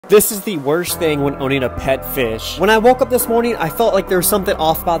This is the worst thing when owning a pet fish. When I woke up this morning, I felt like there was something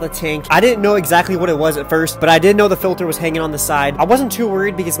off about the tank. I didn't know exactly what it was at first, but I did know the filter was hanging on the side. I wasn't too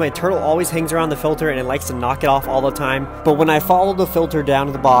worried because my turtle always hangs around the filter and it likes to knock it off all the time. But when I followed the filter down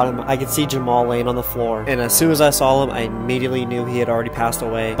to the bottom, I could see Jamal laying on the floor. And as soon as I saw him, I immediately knew he had already passed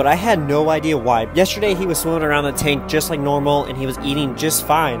away. But I had no idea why. Yesterday, he was swimming around the tank just like normal and he was eating just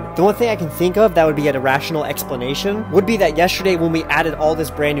fine. The only thing I can think of that would be a rational explanation would be that yesterday when we added all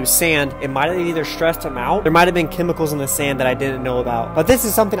this brand new sand, it might have either stressed him out. There might have been chemicals in the sand that I didn't know about. But this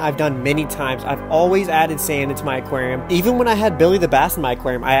is something I've done many times. I've always added sand into my aquarium. Even when I had Billy the Bass in my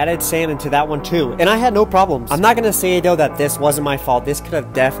aquarium, I added sand into that one too. And I had no problems. I'm not going to say though that this wasn't my fault. This could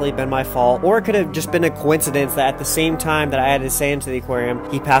have definitely been my fault. Or it could have just been a coincidence that at the same time that I added sand to the aquarium,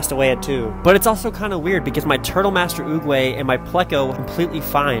 he passed away at 2. But it's also kind of weird because my Turtle Master Uguay and my Pleco were completely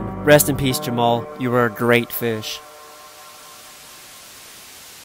fine. Rest in peace, Jamal. You were a great fish.